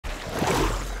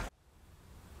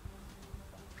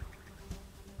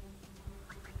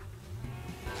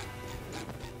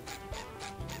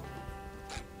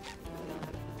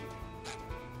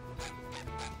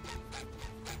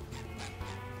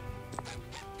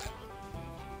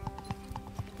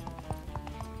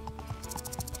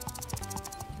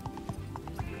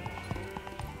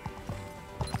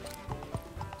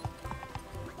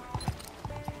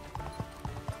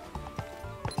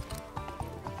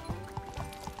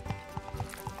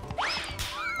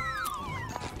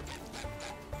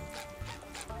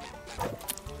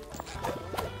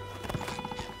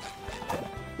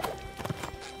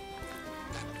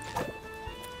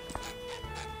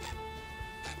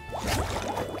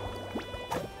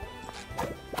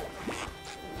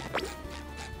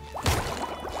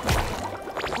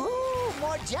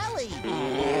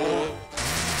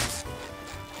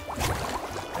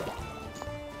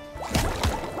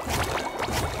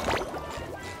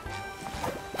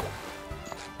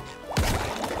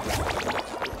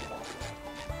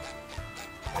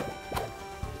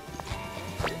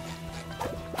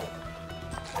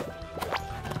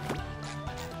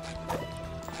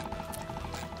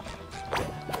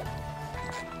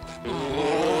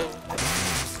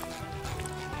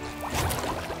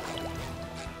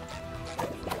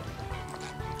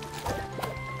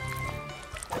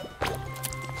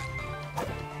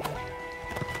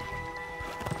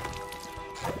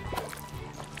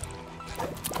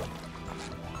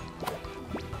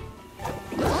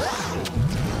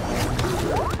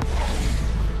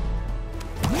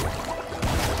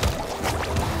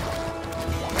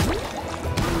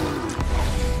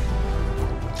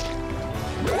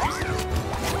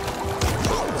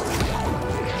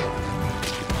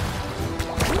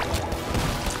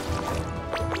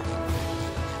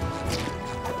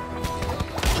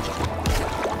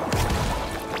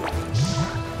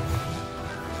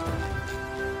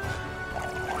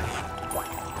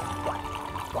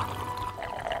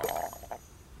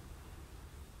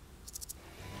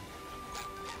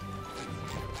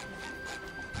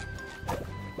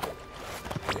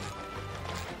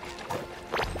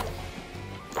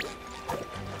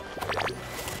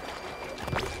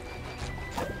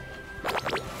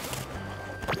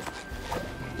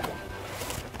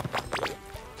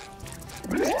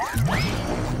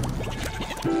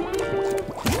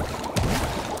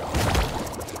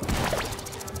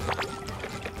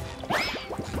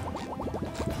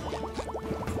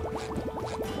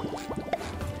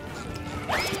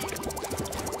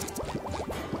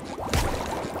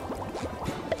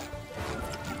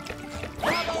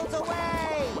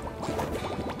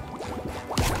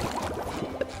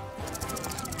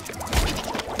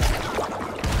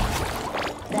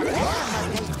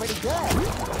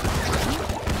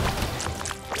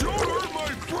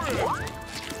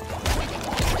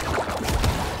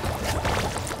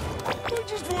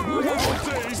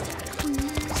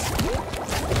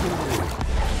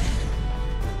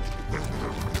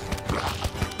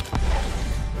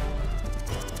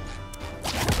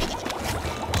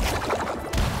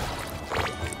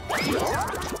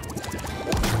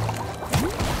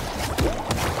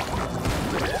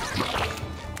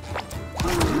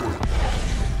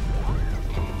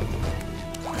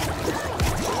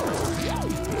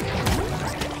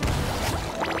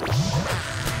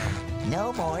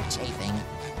No more chafing.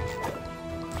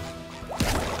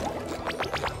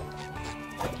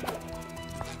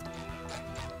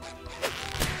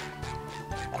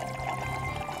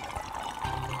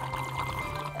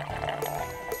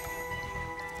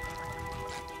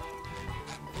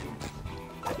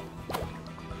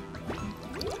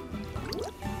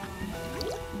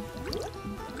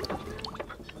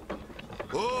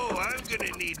 Oh, I'm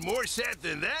gonna need more sap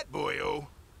than that, boyo.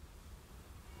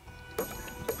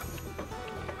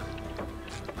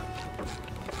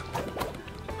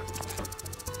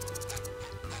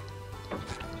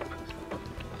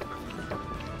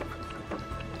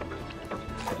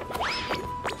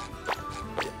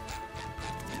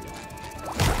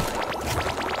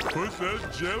 Put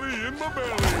that jelly in my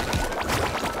belly.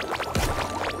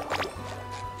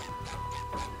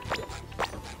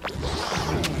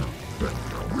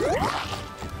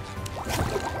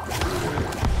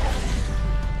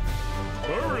 I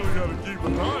really gotta keep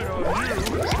an eye on you.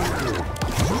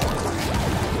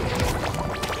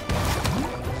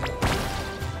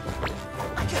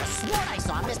 I could have sworn I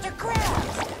saw Mr.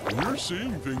 Krabs. You're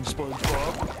seeing things,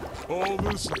 SpongeBob. All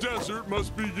this desert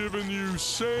must be giving you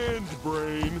sand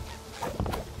brain.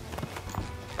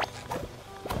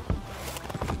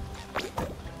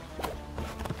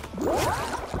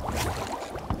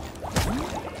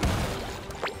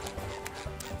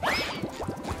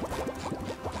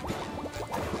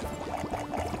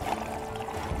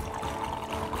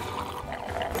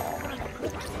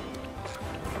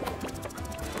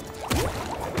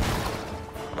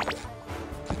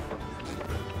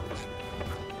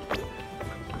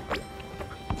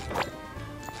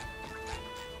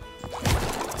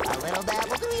 Little dab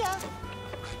will do ya.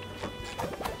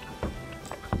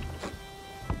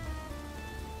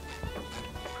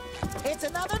 It's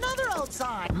another old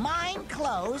sign. Mine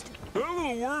closed. That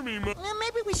little wormy Maybe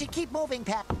we should keep moving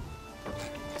past.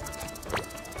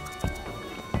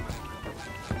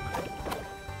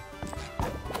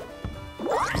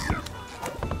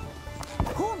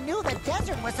 Who knew the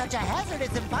desert was such a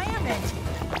hazardous environment?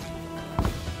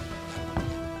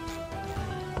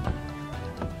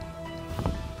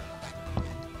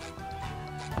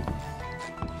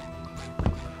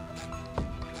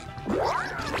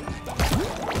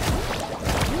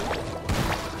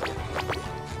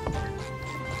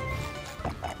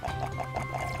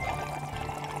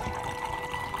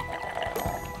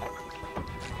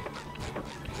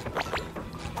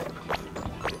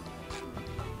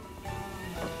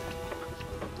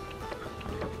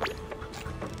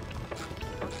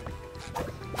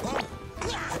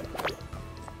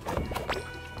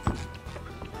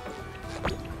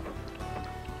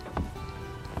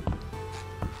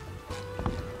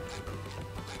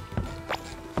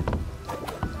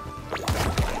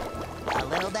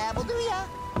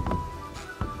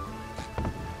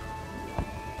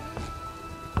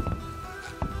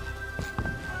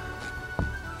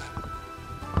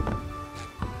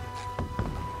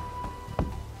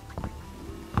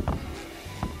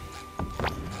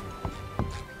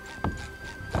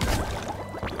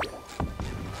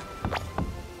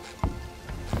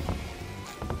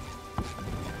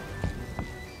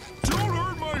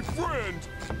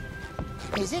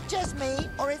 Is it just me,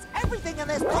 or is everything in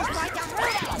this place like a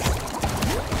mess?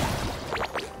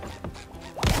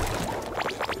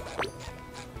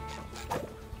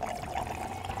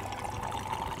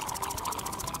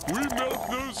 We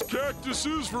milked those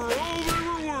cactuses for all they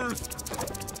were worth.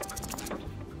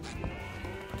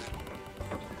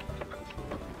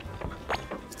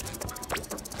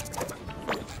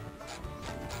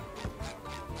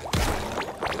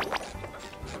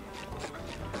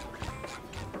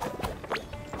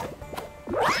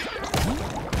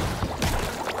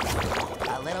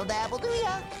 A little dabble, do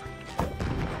ya?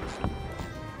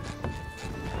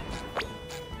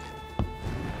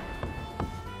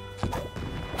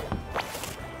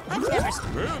 I've never...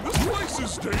 Man, this place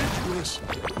is dangerous.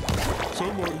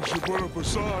 Somebody should put up a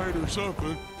sign or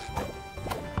something.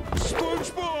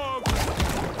 SpongeBob!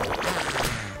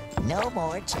 No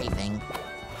more chafing.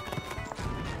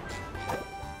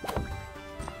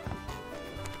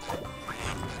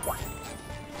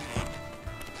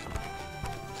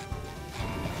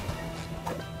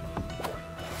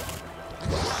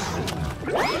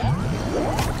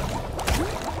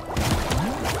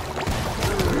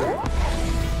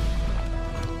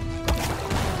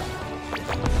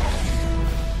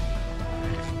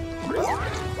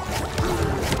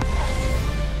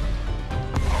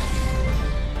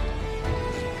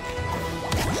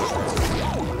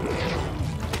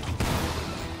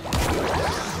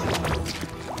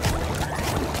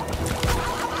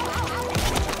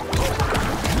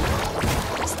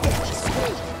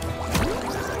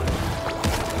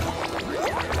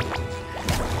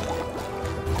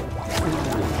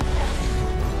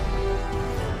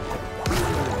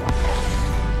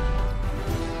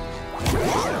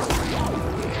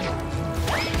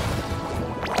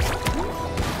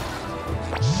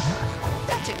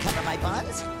 That should cover my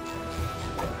buns.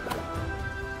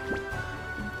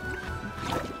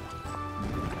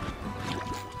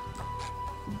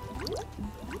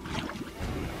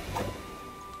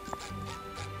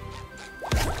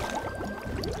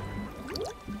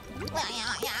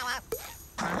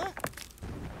 Huh?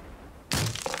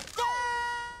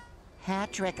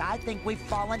 Patrick, I think we've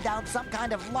fallen down some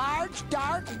kind of large,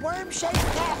 dark, worm-shaped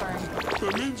cavern.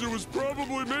 That means it was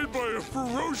probably made by a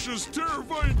ferocious,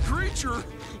 terrifying creature,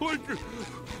 like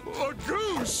a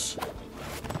goose.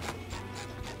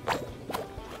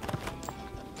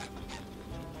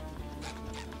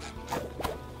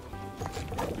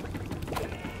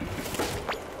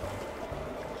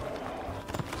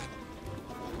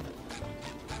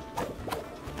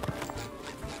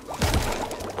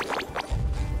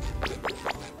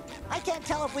 I can't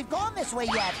tell if we've gone this way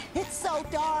yet. It's so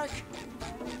dark.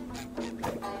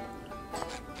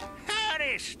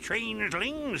 Howdy,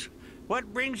 strangelings.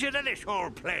 What brings you to this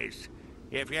old place?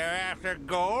 If you're after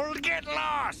gold, get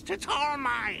lost. It's all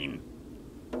mine.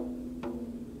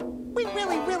 We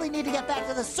really need to get back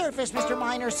to the surface, Mr.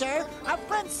 Miner, sir. Our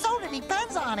friend's soda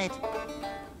depends on it.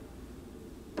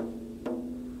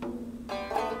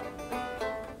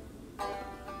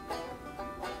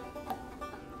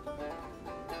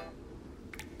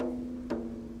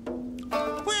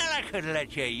 Well, I could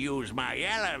let you use my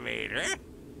elevator,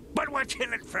 but what's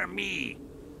in it for me?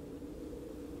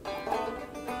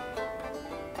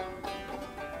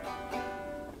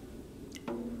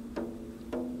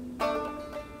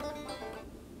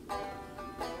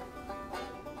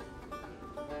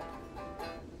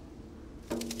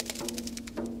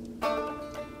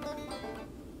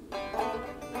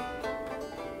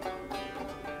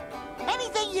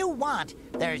 Anything you want.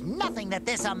 There's nothing that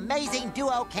this amazing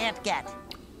duo can't get.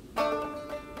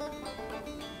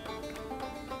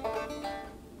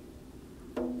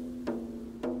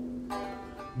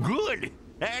 Good.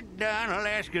 That darn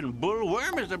Alaskan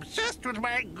bullworm is obsessed with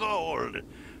my gold.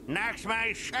 Knocks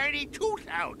my shiny tooth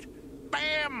out.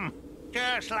 Bam!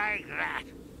 Just like that.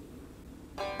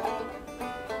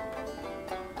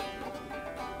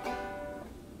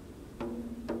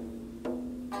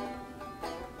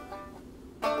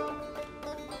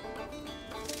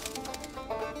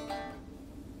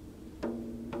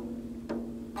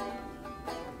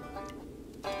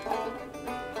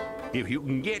 If you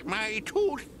can get my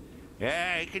tooth,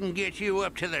 I can get you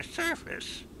up to the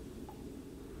surface.